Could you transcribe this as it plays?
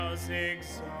sing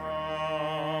songs.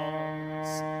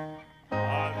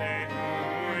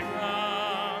 Alleluia,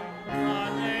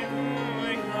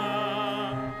 alleluia,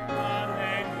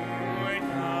 alleluia.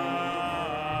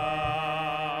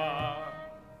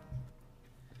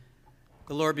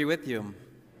 The Lord be with you.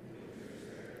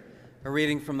 A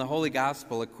reading from the Holy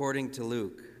Gospel according to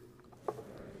Luke.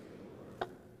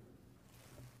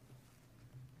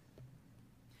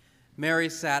 Mary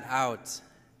set out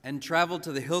and traveled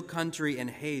to the hill country in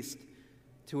haste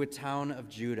to a town of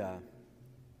Judah,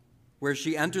 where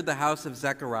she entered the house of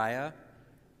Zechariah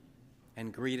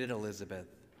and greeted Elizabeth.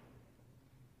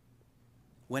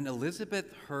 When Elizabeth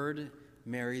heard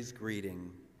Mary's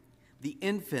greeting, the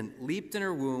infant leaped in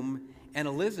her womb, and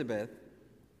Elizabeth,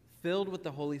 filled with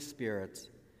the Holy Spirit,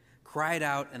 cried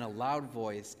out in a loud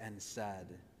voice and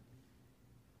said,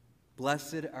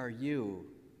 "Blessed are you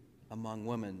among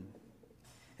women,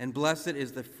 and blessed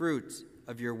is the fruit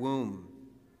of your womb.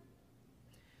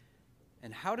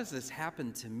 And how does this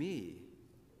happen to me,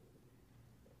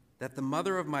 that the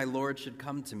mother of my Lord should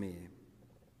come to me?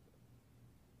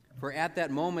 For at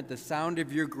that moment the sound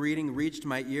of your greeting reached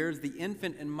my ears. The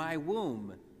infant in my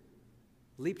womb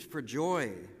leaped for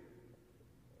joy.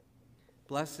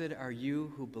 Blessed are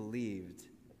you who believed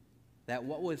that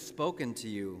what was spoken to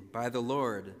you by the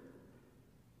Lord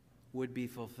would be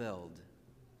fulfilled."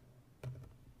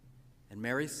 And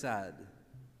Mary said,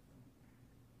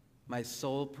 "My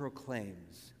soul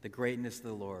proclaims the greatness of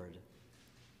the Lord.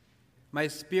 My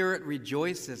spirit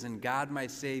rejoices in God my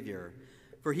Savior,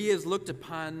 for he has looked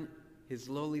upon his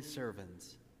lowly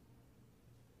servant.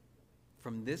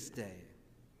 From this day,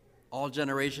 all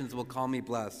generations will call me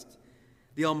blessed.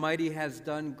 The Almighty has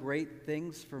done great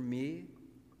things for me,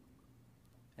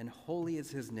 and holy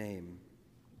is his name.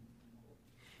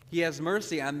 He has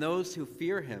mercy on those who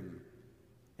fear him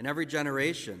in every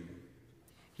generation.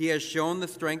 He has shown the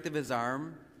strength of his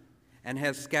arm and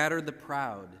has scattered the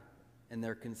proud in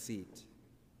their conceit.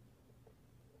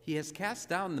 He has cast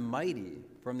down the mighty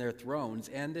from their thrones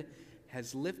and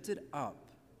has lifted up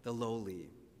the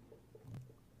lowly.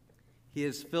 He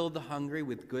has filled the hungry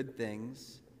with good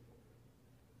things,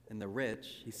 and the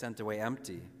rich he sent away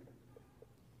empty.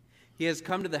 He has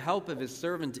come to the help of his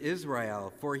servant Israel,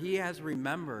 for he has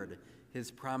remembered his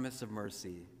promise of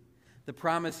mercy, the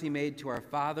promise he made to our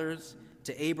fathers,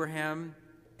 to Abraham,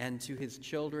 and to his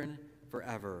children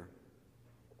forever."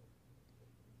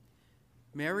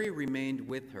 Mary remained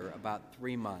with her about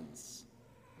 3 months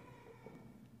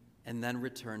and then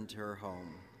returned to her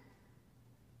home.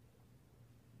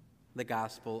 The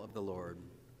Gospel of the Lord.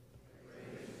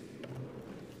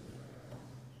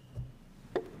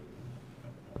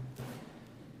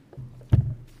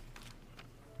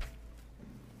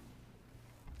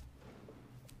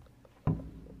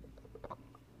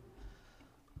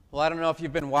 Well, I don't know if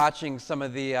you've been watching some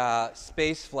of the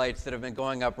space flights that have been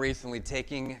going up recently,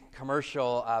 taking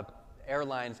commercial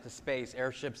airlines to space,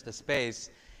 airships to space.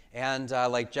 And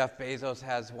like Jeff Bezos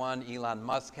has one, Elon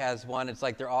Musk has one. It's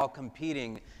like they're all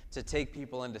competing to take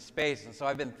people into space. And so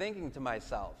I've been thinking to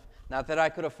myself, not that I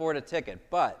could afford a ticket,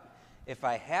 but if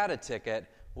I had a ticket,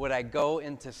 would I go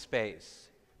into space?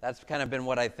 That's kind of been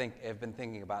what I've been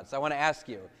thinking about. So I want to ask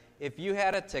you, if you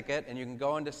had a ticket and you can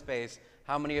go into space,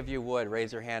 how many of you would?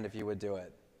 Raise your hand if you would do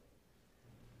it.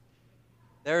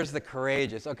 There's the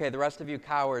courageous. Okay, the rest of you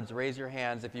cowards, raise your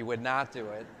hands if you would not do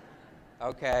it.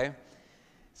 Okay.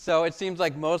 So it seems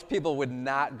like most people would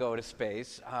not go to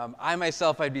space. I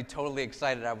myself, I'd be totally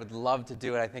excited. I would love to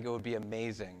do it. I think it would be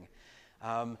amazing.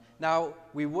 Now,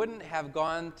 we wouldn't have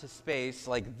gone to space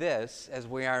like this as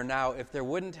we are now if there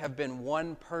wouldn't have been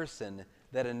one person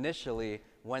that initially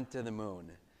went to the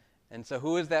moon. And so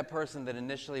who is that person that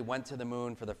initially went to the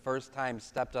moon for the first time,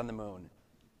 stepped on the moon?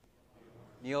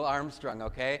 Neil Armstrong,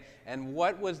 okay? And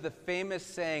what was the famous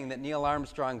saying that Neil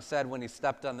Armstrong said when he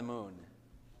stepped on the moon?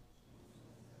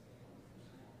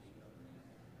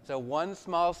 So one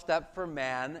small step for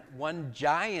man, one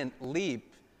giant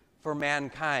leap for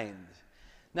mankind.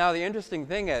 Now, the interesting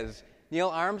thing is, Neil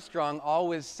Armstrong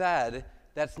always said,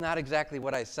 "That's not exactly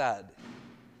what I said."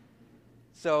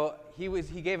 So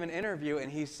he gave an interview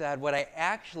and he said, "What I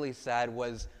actually said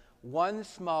was one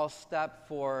small step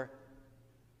for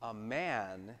a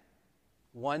man,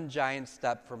 one giant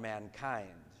step for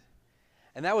mankind."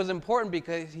 And that was important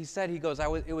because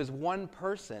it was one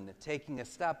person taking a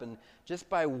step, and just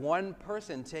by one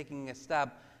person taking a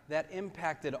step, that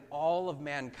impacted all of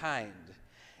mankind.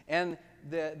 And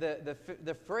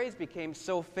the phrase became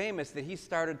so famous that he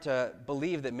started to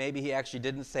believe that maybe he actually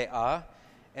didn't say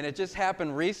And it just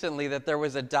happened recently that there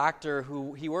was a doctor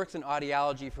he works in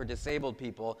audiology for disabled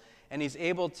people, and he's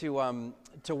able to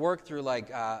work through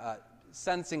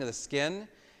sensing of the skin.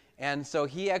 And so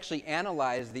he actually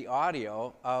analyzed the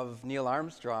audio of Neil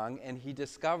Armstrong, and he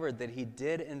discovered that he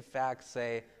did, in fact,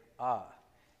 say, ah.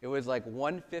 It was like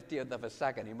 1/50th of a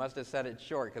second. He must have said it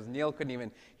short because Neil couldn't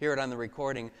even hear it on the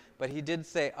recording, but he did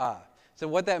say, ah. So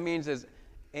what that means is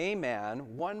a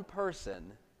man, one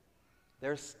person,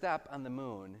 their step on the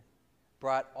moon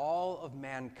brought all of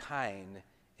mankind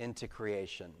into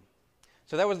creation.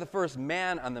 So that was the first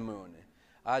man on the moon.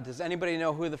 Does anybody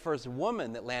know who the first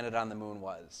woman that landed on the moon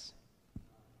was?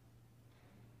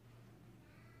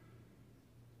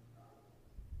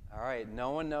 All right,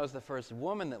 no one knows the first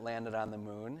woman that landed on the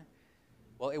moon.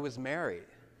 Well, it was Mary.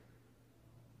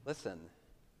 Listen.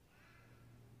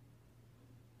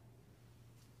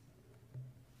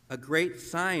 A great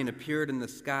sign appeared in the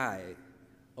sky,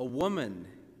 a woman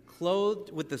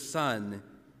clothed with the sun,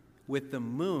 with the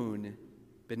moon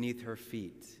beneath her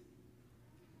feet.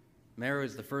 Mary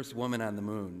was the first woman on the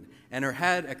moon, and her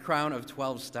head a crown of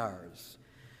 12 stars.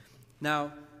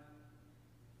 Now,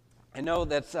 I know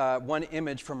that's one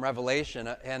image from Revelation,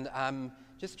 and I'm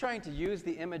just trying to use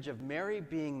the image of Mary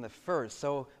being the first.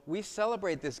 So we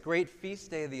celebrate this great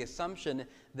feast day of the Assumption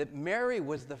that Mary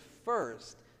was the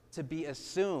first to be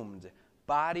assumed,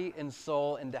 body and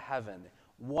soul, into heaven.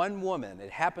 One woman. It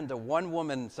happened to one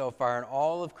woman so far in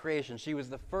all of creation. She was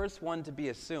the first one to be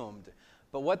assumed.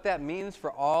 But what that means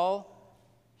for all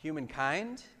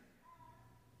humankind,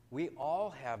 we all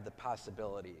have the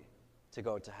possibility to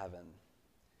go to heaven.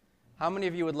 How many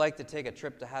of you would like to take a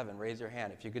trip to heaven? Raise your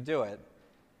hand if you could do it.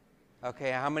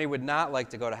 Okay, how many would not like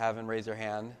to go to heaven? Raise your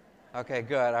hand. Okay,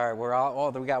 good. All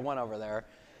right, we got one over there.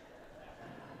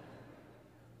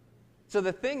 So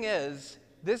the thing is,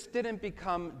 this didn't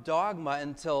become dogma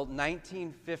until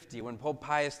 1950 when Pope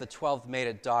Pius XII made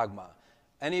it dogma.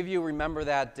 Any of you remember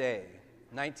that day?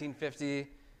 1950,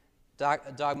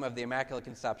 dogma of the Immaculate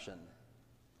Conception.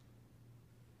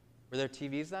 Were there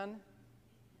TVs then?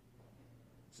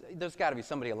 There's got to be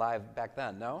somebody alive back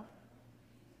then, no?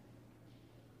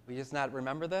 We just not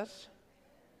remember this?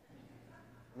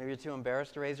 Maybe you're too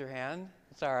embarrassed to raise your hand?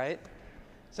 It's all right.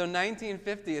 So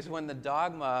 1950 is when the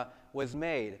dogma was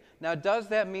made. Now, does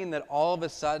that mean that all of a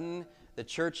sudden the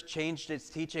church changed its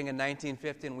teaching in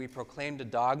 1950 and we proclaimed a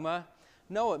dogma?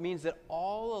 No, it means that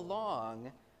all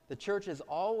along the church has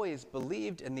always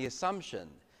believed in the Assumption.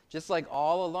 Just like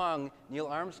all along Neil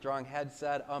Armstrong had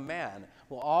said, a man.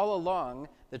 Well, all along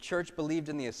the church believed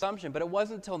in the Assumption, but it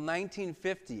wasn't until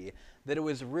 1950 that it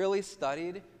was really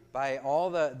studied by all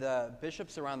the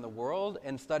bishops around the world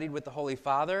and studied with the Holy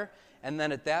Father. And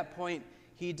then at that point,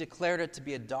 he declared it to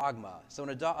be a dogma. So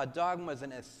a dogma is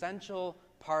an essential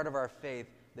part of our faith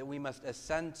that we must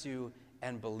assent to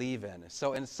and believe in.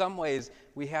 So in some ways,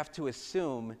 we have to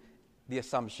assume the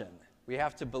Assumption. We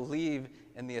have to believe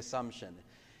in the Assumption.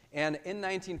 And in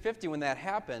 1950, when that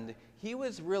happened, he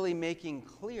was really making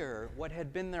clear what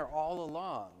had been there all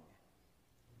along.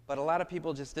 But a lot of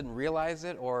people just didn't realize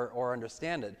it or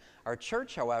understand it. Our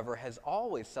church, however, has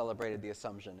always celebrated the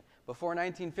Assumption. Before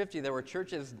 1950, there were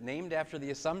churches named after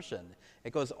the Assumption.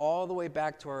 It goes all the way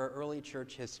back to our early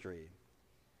church history.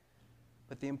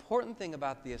 But the important thing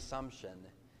about the Assumption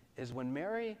is when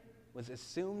Mary was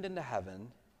assumed into heaven,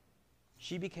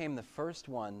 she became the first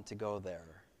one to go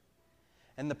there.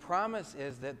 And the promise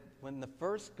is that when the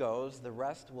first goes, the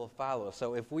rest will follow.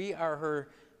 So if we are her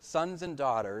sons and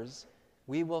daughters,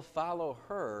 we will follow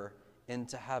her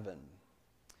into heaven.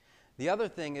 The other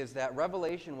thing is that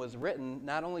Revelation was written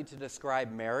not only to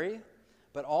describe Mary,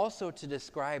 but also to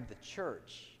describe the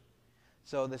church.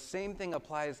 So the same thing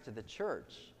applies to the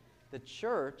church. The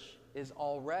church is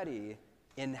already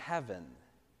in heaven.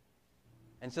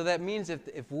 And so that means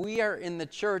if we are in the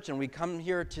church and we come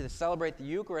here to celebrate the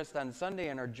Eucharist on Sunday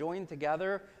and are joined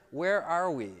together, where are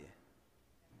we?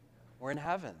 We're in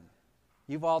heaven.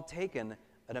 You've all taken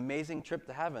an amazing trip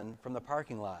to heaven from the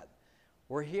parking lot.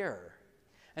 We're here.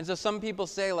 And so some people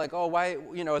say, like, oh, why,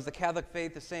 is the Catholic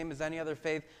faith the same as any other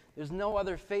faith? There's no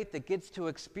other faith that gets to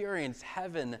experience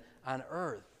heaven on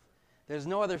earth. There's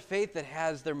no other faith that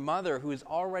has their mother who's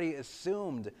already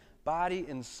assumed body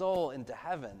and soul into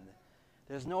heaven.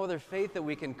 There's no other faith that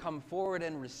we can come forward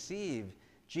and receive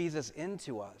Jesus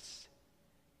into us,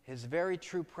 his very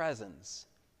true presence,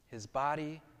 his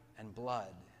body and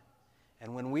blood.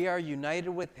 And when we are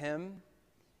united with him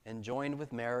and joined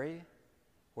with Mary,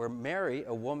 where Mary,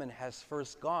 a woman, has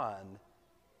first gone,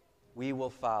 we will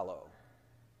follow.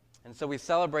 And so we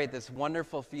celebrate this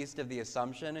wonderful feast of the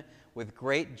Assumption with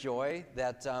great joy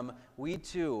that we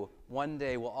too one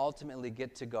day will ultimately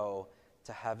get to go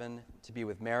to heaven to be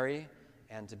with Mary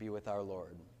and to be with our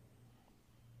Lord.